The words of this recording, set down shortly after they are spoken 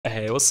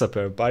Hey, what's up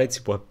everybody, it's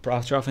your boy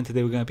Proftrof, and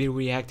today we're gonna be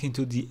reacting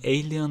to the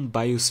Alien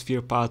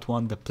Biosphere Part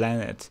 1, The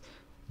Planet,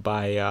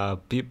 by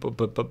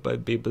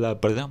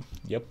Biblaridion.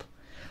 Yep.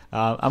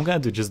 I'm gonna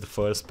do just the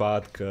first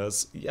part,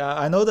 because, yeah,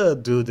 I know the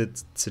dude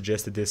that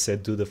suggested this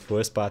said do the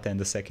first part and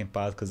the second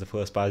part, because the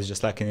first part is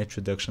just like an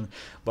introduction,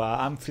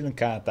 but I'm feeling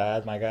kinda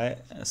tired, my guy,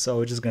 so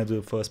we're just gonna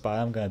do the first part.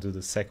 I'm gonna do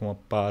the second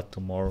part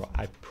tomorrow,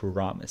 I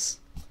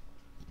promise.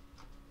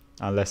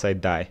 Unless I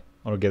die,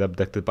 or get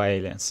abducted by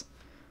aliens.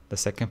 The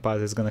second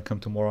part is gonna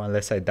come tomorrow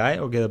unless I die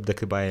or get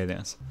abducted by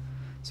aliens.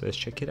 So let's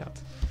check it out.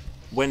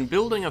 When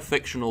building a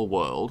fictional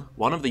world,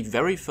 one of the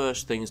very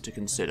first things to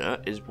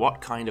consider is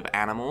what kind of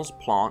animals,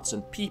 plants,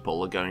 and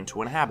people are going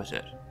to inhabit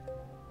it.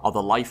 Are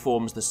the life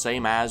forms the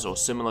same as or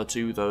similar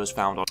to those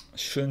found on...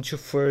 Shouldn't you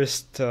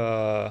first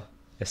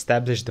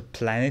establish the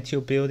planet you're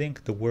building?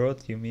 The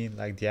world? You mean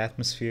like the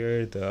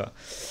atmosphere, the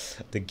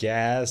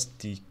gas,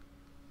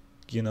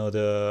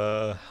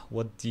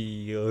 what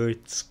the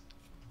Earth's,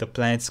 the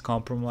planet's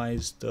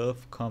compromised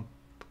of,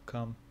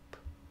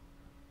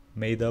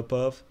 made up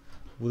of?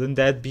 Wouldn't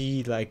that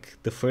be like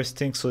the first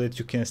thing, so that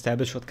you can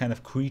establish what kind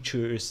of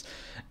creatures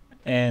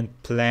and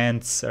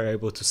plants are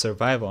able to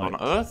survive on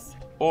it? Earth?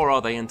 Or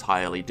are they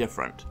entirely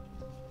different?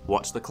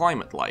 What's the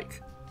climate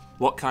like?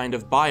 What kind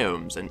of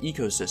biomes and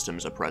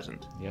ecosystems are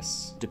present?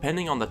 Yes.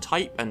 Depending on the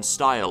type and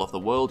style of the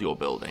world you're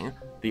building,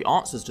 the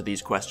answers to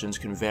these questions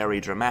can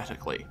vary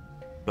dramatically.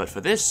 But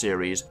for this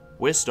series,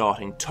 we're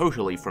starting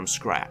totally from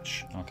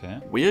scratch. Okay.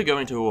 We are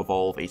going to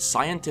evolve a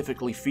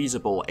scientifically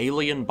feasible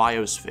alien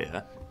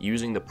biosphere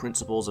using the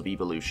principles of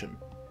evolution.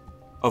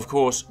 Of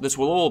course, this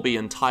will all be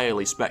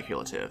entirely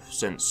speculative,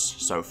 since,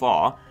 so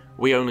far,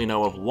 we only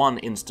know of one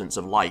instance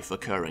of life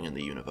occurring in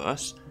the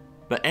universe,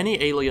 but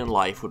any alien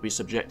life would be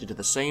subjected to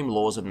the same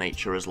laws of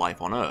nature as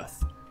life on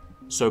Earth.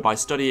 So by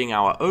studying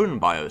our own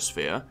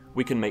biosphere,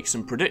 we can make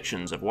some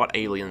predictions of what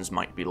aliens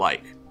might be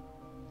like.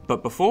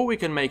 But before we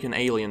can make an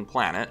alien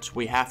planet,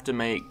 we have to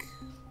make,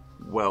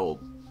 well,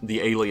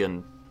 the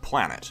alien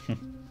planet.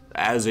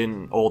 As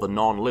in all the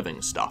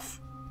non-living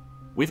stuff.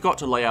 We've got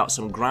to lay out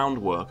some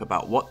groundwork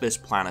about what this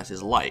planet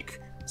is like,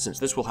 since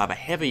this will have a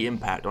heavy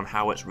impact on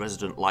how its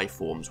resident life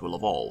forms will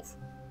evolve.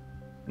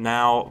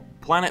 Now,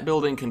 planet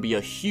building can be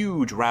a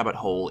huge rabbit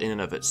hole in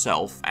and of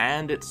itself,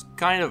 and it's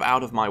kind of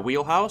out of my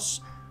wheelhouse,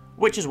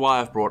 which is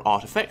why I've brought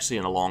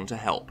Artifexian along to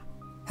help.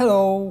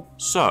 Hello!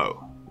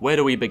 So, where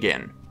do we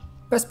begin?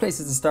 Best place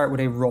is to start with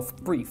a rough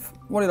brief.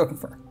 What are you looking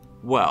for?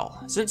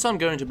 Well, since I'm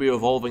going to be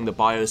evolving the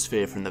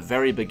biosphere from the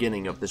very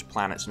beginning of this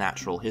planet's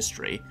natural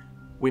history,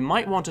 we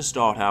might want to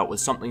start out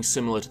with something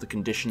similar to the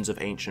conditions of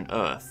ancient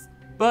Earth,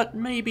 but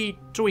maybe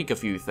tweak a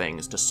few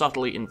things to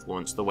subtly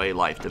influence the way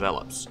life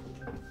develops.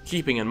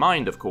 Keeping in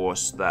mind, of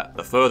course, that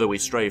the further we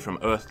stray from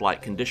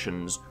Earth-like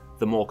conditions,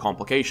 the more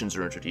complications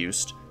are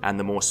introduced, and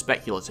the more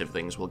speculative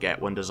things we'll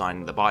get when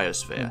designing the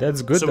biosphere.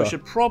 That's good, so though. we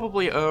should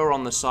probably err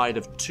on the side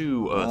of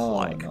too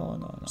Earth-like.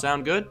 No.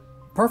 Sound good?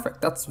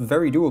 Perfect, that's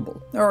very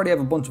doable. I already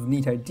have a bunch of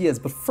neat ideas,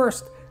 but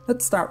first,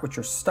 let's start with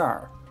your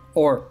star.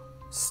 Or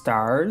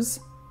stars?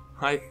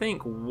 I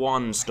think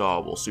one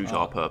star will suit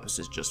our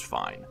purposes just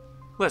fine.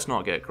 Let's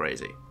not get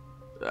crazy.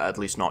 At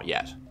least not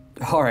yet.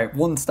 Alright,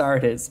 one star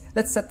it is.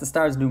 Let's set the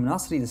star's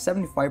luminosity to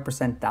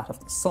 75% that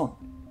of the Sun.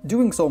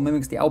 Doing so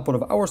mimics the output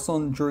of our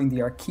Sun during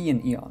the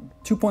Archean Eon,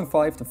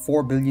 2.5 to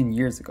 4 billion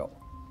years ago.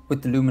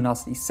 With the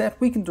luminosity set,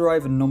 we can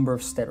derive a number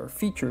of stellar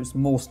features,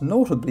 most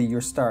notably your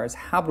star's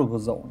habitable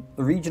zone,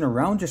 the region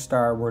around your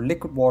star where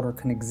liquid water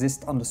can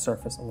exist on the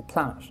surface of the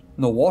planet.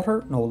 No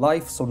water, no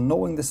life, so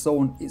knowing this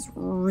zone is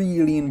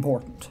really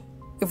important.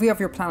 If we have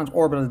your planet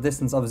orbit at a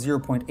distance of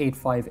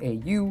 0.85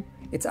 AU,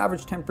 its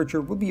average temperature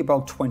will be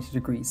about 20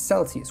 degrees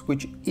Celsius,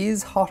 which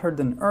is hotter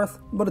than Earth,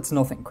 but it's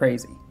nothing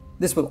crazy.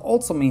 This will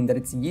also mean that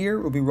its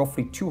year will be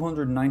roughly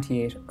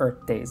 298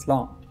 Earth days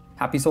long.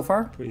 Happy so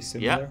far? Pretty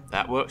similar. Yeah,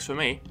 that works for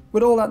me.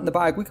 With all that in the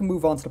bag, we can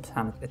move on to the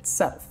planet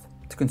itself.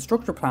 To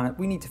construct your planet,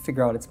 we need to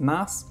figure out its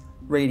mass,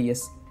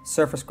 radius,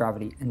 surface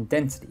gravity, and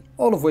density,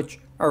 all of which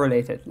are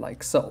related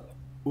like so.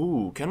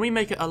 Ooh, can we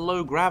make it a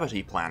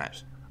low-gravity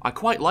planet? I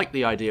quite like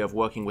the idea of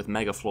working with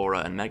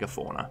megaflora and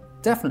megafauna.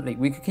 Definitely,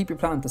 we could keep your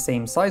planet the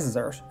same size as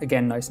Earth,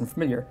 again nice and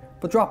familiar,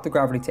 but drop the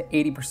gravity to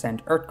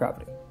 80% Earth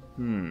gravity.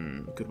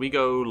 Could we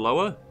go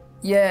lower?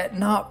 Yeah,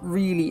 not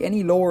really.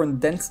 Any lower in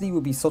density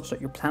would be such that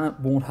your planet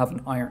won't have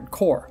an iron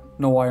core.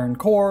 No iron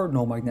core,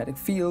 no magnetic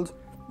field,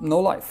 no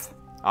life.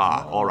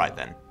 Ah, alright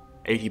then.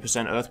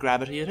 80% Earth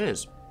gravity it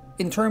is.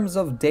 In terms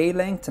of day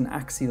length and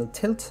axial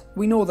tilt,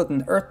 we know that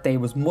an Earth day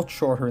was much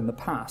shorter in the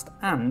past,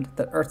 and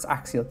that Earth's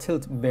axial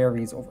tilt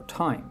varies over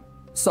time.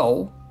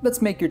 So,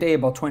 let's make your day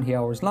about 20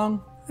 hours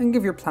long, and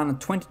give your planet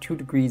 22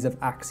 degrees of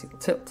axial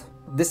tilt.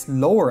 This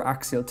lower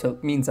axial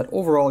tilt means that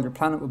overall your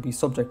planet will be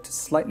subject to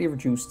slightly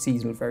reduced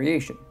seasonal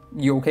variation.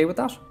 You okay with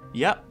that?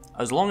 Yep,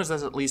 as long as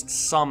there's at least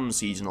some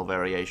seasonal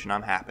variation,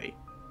 I'm happy.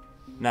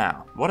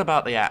 Now, what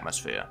about the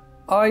atmosphere?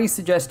 I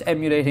suggest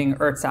emulating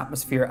Earth's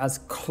atmosphere as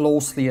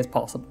closely as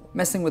possible.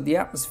 Messing with the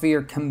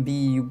atmosphere can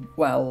be,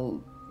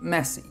 well,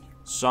 messy.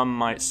 Some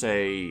might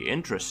say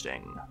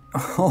interesting.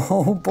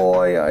 Oh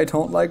boy, I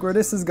don't like where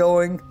this is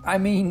going. I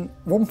mean,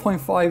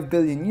 1.5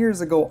 billion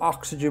years ago,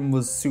 oxygen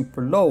was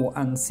super low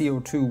and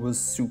CO2 was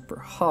super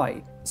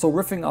high. So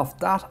riffing off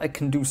that, I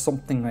can do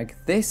something like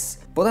this,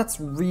 but that's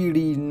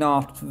really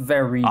not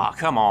very... Ah,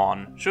 come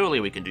on. Surely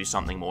we can do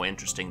something more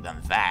interesting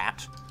than that.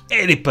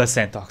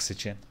 80%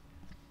 oxygen,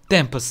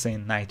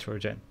 10%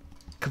 nitrogen.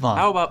 Come on.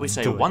 How about we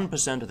say do it.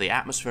 1% of the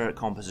atmospheric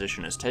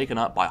composition is taken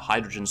up by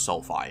hydrogen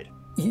sulfide?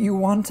 You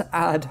want to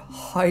add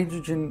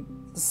hydrogen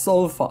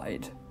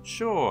sulfide?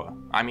 Sure.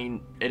 I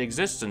mean, it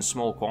exists in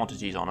small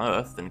quantities on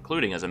Earth,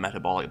 including as a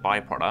metabolic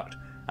byproduct,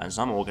 and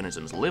some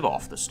organisms live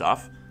off the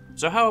stuff.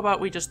 So how about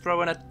we just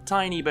throw in a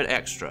tiny bit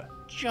extra,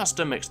 just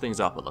to mix things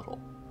up a little?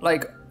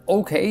 Like,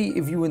 okay,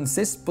 if you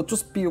insist, but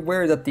just be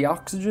aware that the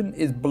oxygen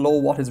is below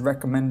what is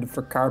recommended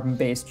for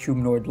carbon-based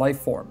humanoid life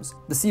forms.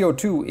 The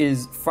CO2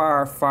 is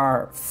far,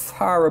 far,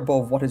 far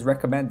above what is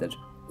recommended,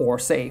 or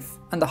safe.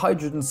 And the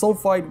hydrogen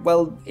sulfide,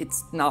 well,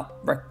 it's not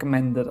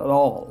recommended at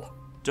all.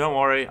 Don't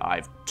worry,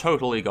 I've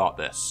totally got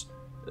this.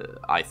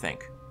 I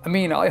think. I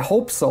mean, I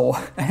hope so.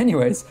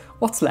 Anyways,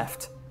 what's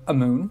left? A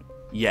moon?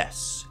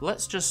 Yes,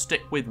 let's just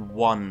stick with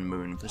one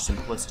moon for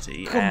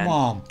simplicity. Come and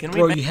on, can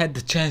bro, we you had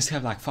the chance to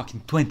have like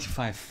fucking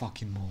 25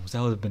 fucking moves.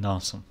 That would have been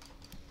awesome.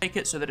 make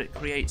it so that it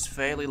creates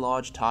fairly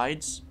large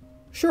tides?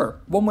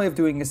 Sure, one way of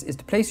doing this is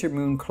to place your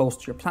moon close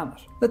to your planet.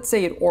 Let's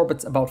say it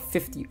orbits about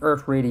 50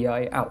 Earth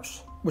radii out,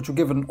 which will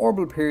give it an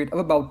orbital period of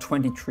about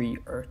 23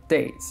 Earth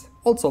days.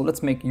 Also,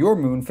 let's make your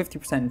moon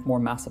 50% more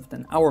massive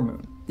than our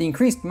moon. The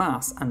increased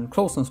mass and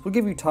closeness will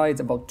give you tides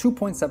about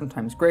 2.7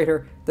 times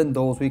greater than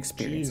those we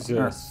experience on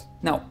Earth.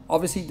 Now,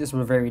 obviously this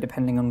will vary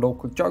depending on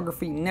local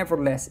geography,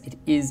 nevertheless it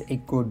is a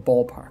good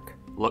ballpark.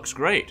 Looks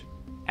great.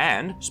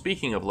 And,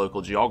 speaking of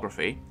local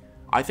geography,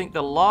 I think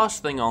the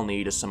last thing I'll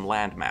need is some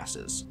land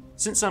masses.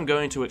 Since I'm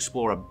going to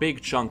explore a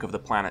big chunk of the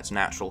planet's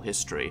natural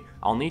history,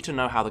 I'll need to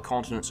know how the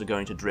continents are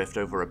going to drift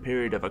over a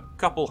period of a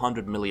couple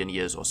 100 million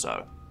years or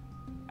so.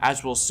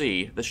 As we'll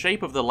see, the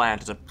shape of the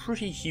land has a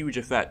pretty huge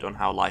effect on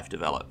how life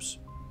develops.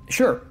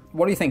 Sure,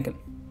 what are you thinking?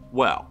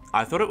 Well,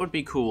 I thought it would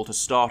be cool to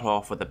start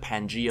off with a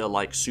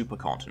Pangea-like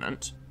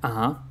supercontinent,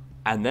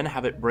 and then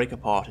have it break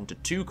apart into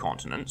two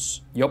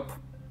continents, Yup.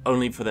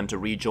 only for them to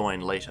rejoin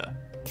later.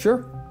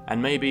 Sure.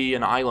 And maybe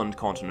an island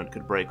continent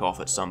could break off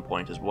at some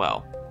point as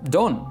well.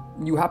 Done.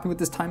 You happy with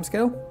this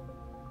timescale?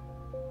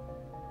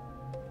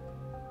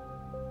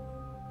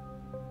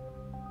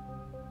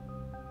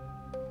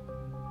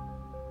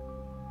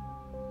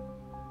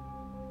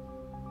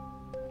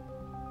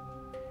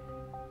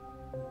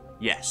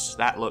 Yes,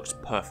 that looks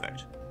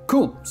perfect.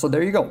 Cool, so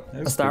there you go.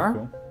 That's a star,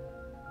 pretty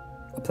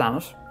a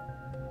planet,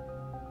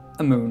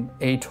 a moon,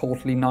 a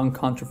totally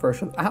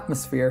non-controversial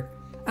atmosphere,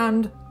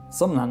 and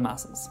some land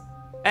masses.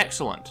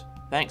 Excellent.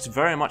 Thanks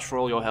very much for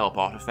all your help,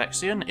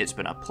 Artifexian. It's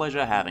been a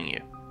pleasure having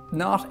you.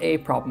 Not a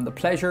problem. The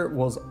pleasure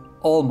was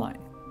all mine.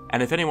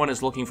 And if anyone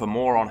is looking for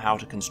more on how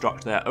to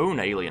construct their own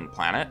alien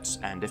planet,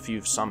 and if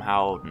you've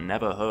somehow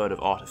never heard of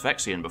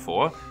Artifexian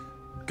before,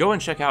 go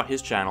and check out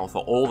his channel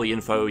for all the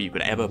info you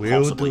could ever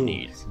possibly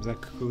need. Seems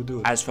like we'll do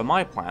it. As for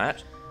my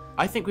planet,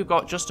 I think we've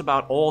got just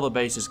about all the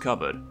bases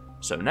covered.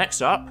 So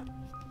next up,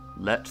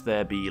 let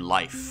there be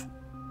life.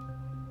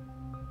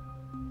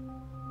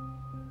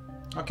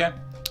 Okay.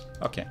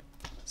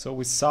 So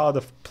we saw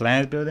the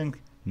planet building.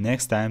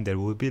 Next time there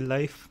will be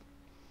life.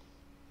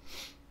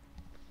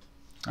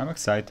 I'm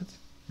excited.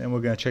 Then we're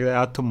gonna check that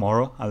out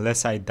tomorrow,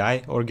 unless I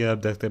die or get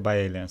abducted by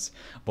aliens.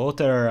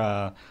 Both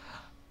are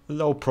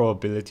low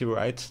probability,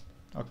 right?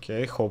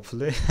 Okay,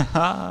 hopefully.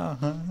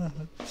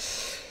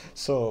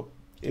 So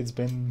it's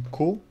been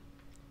cool.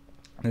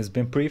 It's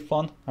been pretty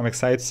fun. I'm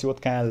excited to see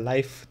what kind of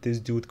life this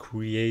dude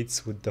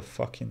creates with the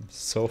fucking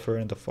sulfur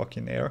in the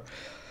fucking air.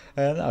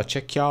 And I'll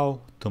check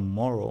y'all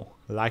tomorrow.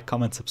 Like,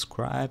 comment,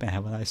 subscribe, and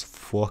have a nice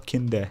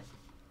fucking day.